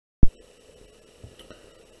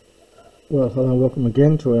Well, hello, welcome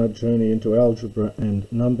again to our journey into algebra and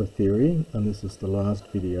number theory, and this is the last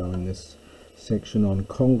video in this section on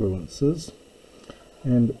congruences.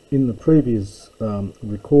 And in the previous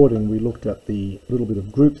recording we looked at the little bit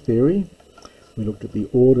of group theory, we looked at the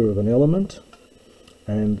order of an element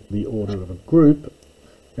and the order of a group,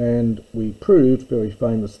 and we proved very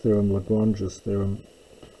famous theorem, Lagrange's theorem,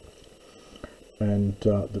 and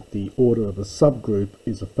that the order of a subgroup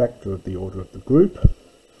is a factor of the order of the group.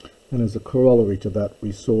 And as a corollary to that,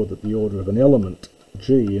 we saw that the order of an element,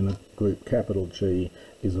 G, in a group capital G,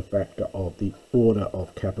 is a factor of the order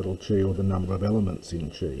of capital G, or the number of elements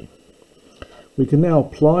in G. We can now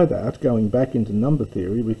apply that, going back into number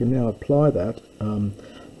theory, we can now apply that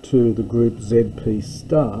to the group ZP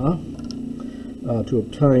star to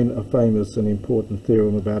obtain a famous and important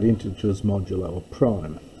theorem about integers modulo a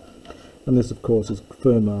prime. And this, of course, is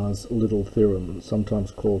Fermat's little theorem,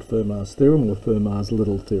 sometimes called Fermat's theorem or Fermat's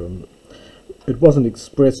little theorem. It wasn't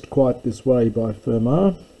expressed quite this way by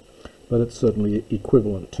Fermat, but it's certainly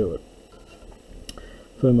equivalent to it.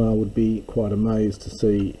 Fermat would be quite amazed to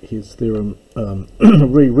see his theorem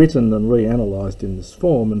rewritten and reanalyzed in this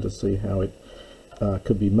form, and to see how it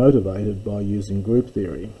could be motivated by using group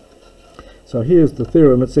theory. So here's the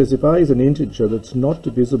theorem. It says if A is an integer that's not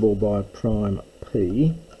divisible by prime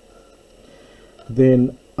p,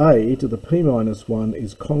 then a to the p minus 1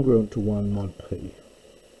 is congruent to 1 mod p.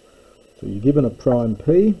 So you're given a prime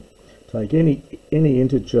p, take any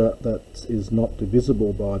integer that is not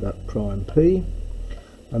divisible by that prime p,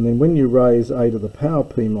 and then when you raise a to the power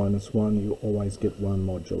p minus 1, you always get 1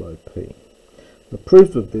 modulo p. The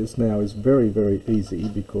proof of this now is very, very easy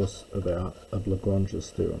because of Lagrange's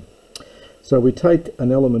theorem. So we take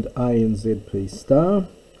an element A in ZP star.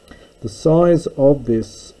 The size of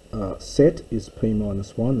this set is p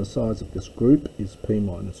minus 1. The size of this group is p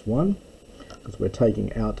minus 1, because we're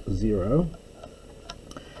taking out 0.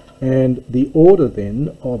 And the order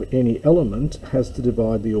then of any element has to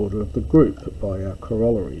divide the order of the group by our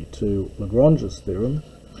corollary to Lagrange's theorem.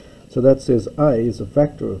 So that says A is a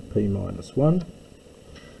factor of p minus 1,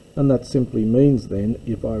 and that simply means then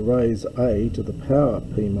if I raise A to the power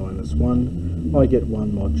p minus 1, I get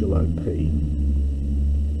 1 modulo p.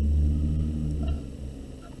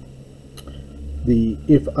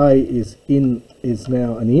 If A is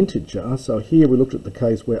now an integer, so here we looked at the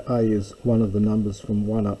case where A is one of the numbers from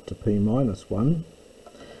 1 up to p minus 1.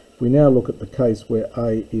 We now look at the case where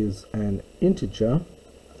A is an integer,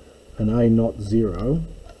 and A not 0,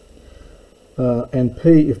 and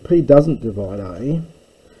if p doesn't divide A,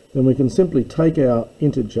 then we can simply take our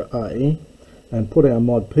integer A and put our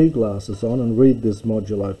mod p glasses on and read this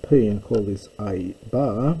modulo p and call this A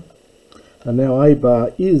bar. And now A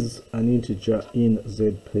bar is an integer in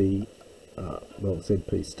ZP,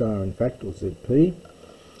 ZP star in fact, or ZP.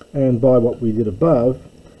 And by what we did above,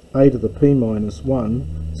 A to the p minus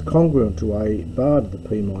 1 is congruent to A bar to the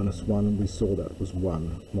p minus 1, and we saw that was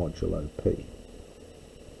 1 modulo p.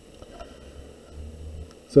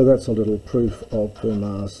 So that's a little proof of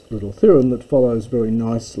Fermat's little theorem that follows very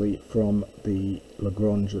nicely from the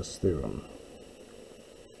Lagrange's theorem.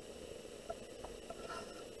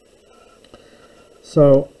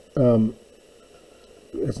 So,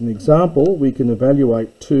 as an example, we can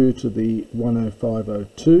evaluate 2 to the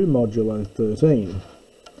 10502 modulo 13.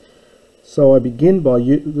 So I begin by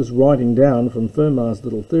just writing down from Fermat's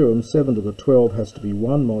little theorem, 7 to the 12 has to be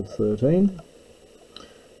 1 mod 13.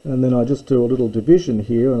 And then I just do a little division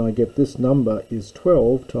here, and I get this number is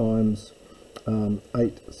 12 times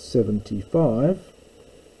 875.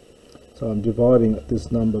 So I'm dividing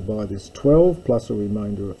this number by this 12 plus a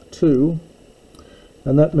remainder of 2.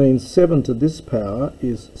 And that means 7 to this power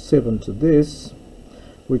is 7 to this,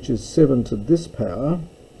 which is 7 to this power,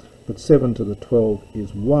 but 7 to the 12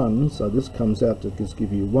 is 1, so this comes out to just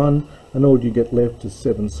give you 1, and all you get left is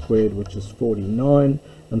 7 squared, which is 49,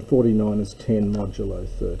 and 49 is 10 modulo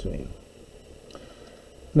 13.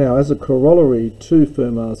 Now, as a corollary to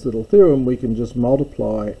Fermat's little theorem, we can just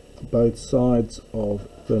multiply both sides of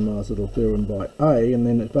Fermat's little theorem by A, and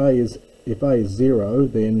then if A is 0,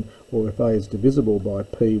 then, or if A is divisible by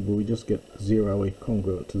p, well, we just get 0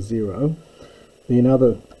 congruent to 0.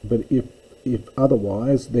 But if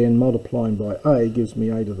otherwise, then multiplying by A gives me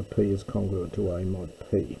A to the p is congruent to A mod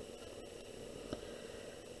p.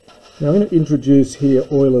 Now I'm going to introduce here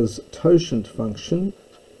Euler's totient function,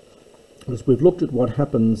 because we've looked at what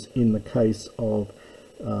happens in the case of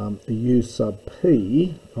U sub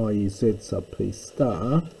p, i.e. Z sub p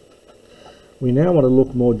star. We now want to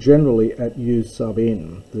look more generally at U sub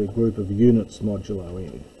n, the group of units modulo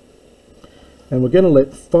n. And we're going to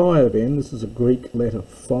let phi of n, this is a Greek letter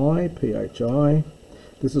phi, P-H-I,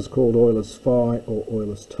 This is called Euler's phi or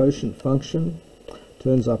Euler's totient function.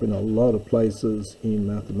 Turns up in a lot of places in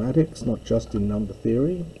mathematics, not just in number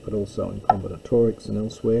theory, but also in combinatorics and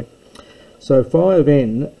elsewhere. So phi of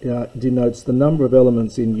n denotes the number of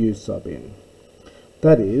elements in U sub n.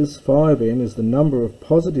 That is, phi of n is the number of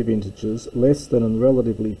positive integers less than and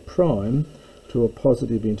relatively prime to a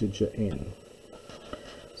positive integer n.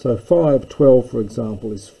 So phi of 12, for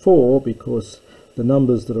example, is 4 because the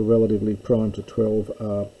numbers that are relatively prime to 12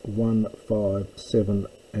 are 1, 5, 7,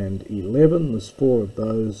 and 11. There's 4 of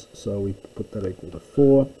those, so we put that equal to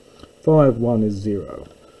 4. Phi of 1 is 0.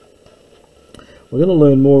 We're going to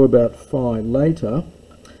learn more about phi later,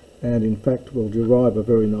 and in fact we'll derive a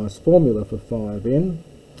very nice formula for phi of n.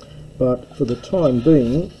 But for the time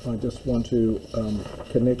being, I just want to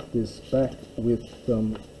connect this back with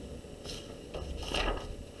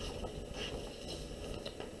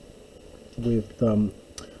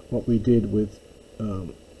what we did with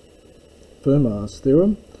Fermat's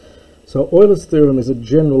theorem. So Euler's theorem is a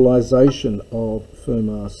generalization of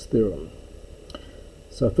Fermat's theorem.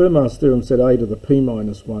 So Fermat's theorem said a to the p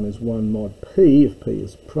minus 1 is 1 mod p if p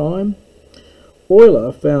is prime.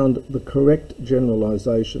 Euler found the correct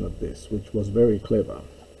generalization of this, which was very clever.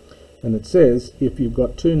 And it says if you've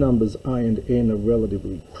got two numbers a and n are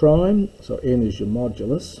relatively prime, so n is your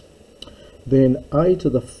modulus, then a to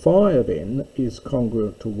the phi of n is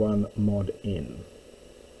congruent to 1 mod n.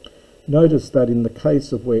 Notice that in the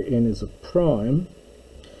case of where n is a prime,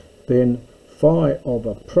 then phi of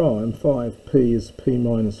a prime, phi of p, is p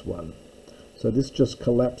minus 1. So this just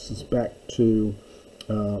collapses back to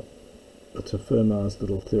Fermat's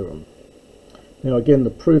little theorem. Now again, the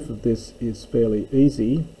proof of this is fairly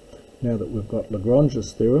easy now that we've got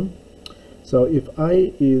Lagrange's theorem. So if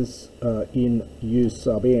a is in U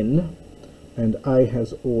sub n and a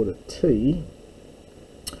has order t,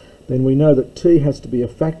 then we know that t has to be a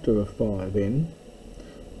factor of phi of n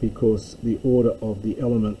because the order of the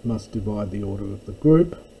element must divide the order of the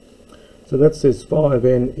group. So that says phi of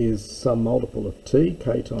n is some multiple of t,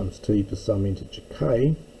 k times t for some integer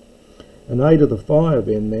k. And a to the phi of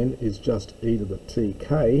n then is just e to the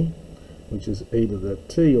tk, which is e to the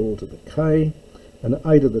t all to the k, and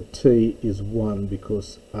a to the t is 1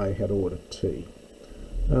 because a had order t.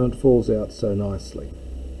 And it falls out so nicely.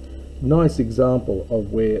 Nice example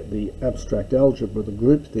of where the abstract algebra, the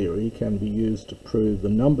group theory, can be used to prove the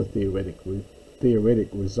number theoretic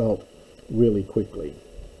result really quickly.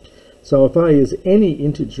 So if a is any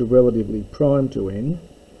integer relatively prime to n,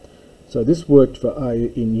 so this worked for a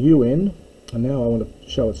in un, and now I want to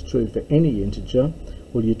show it's true for any integer.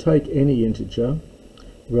 Well, you take any integer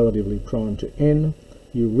relatively prime to n,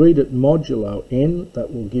 you read it modulo n,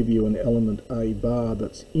 that will give you an element a bar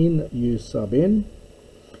that's in U sub n,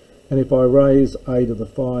 and if I raise a to the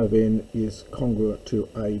phi of n is congruent to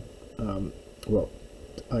a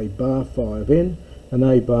bar phi of n, and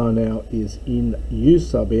a bar now is in U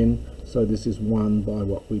sub n, so this is 1 by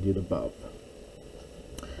what we did above.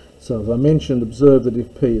 So as I mentioned, observe that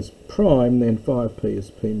if p is prime, then phi of p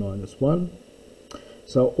is p minus 1.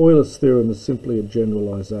 So Euler's theorem is simply a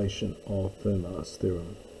generalization of Fermat's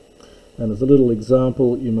theorem. And as a little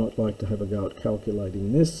example, you might like to have a go at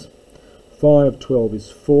calculating this. Phi of 12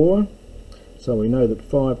 is 4, so we know that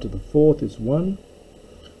 5 to the 4th is 1,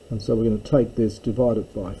 and so we're going to take this, divide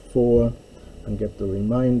it by 4, and get the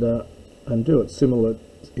remainder, and do it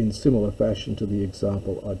in similar fashion to the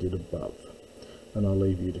example I did above. And I'll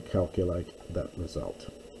leave you to calculate that result.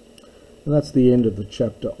 And that's the end of the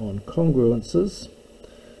chapter on congruences.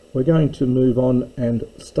 We're going to move on and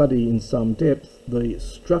study in some depth the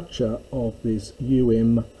structure of this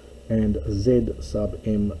UM and Z sub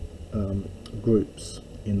M groups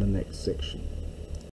in the next section.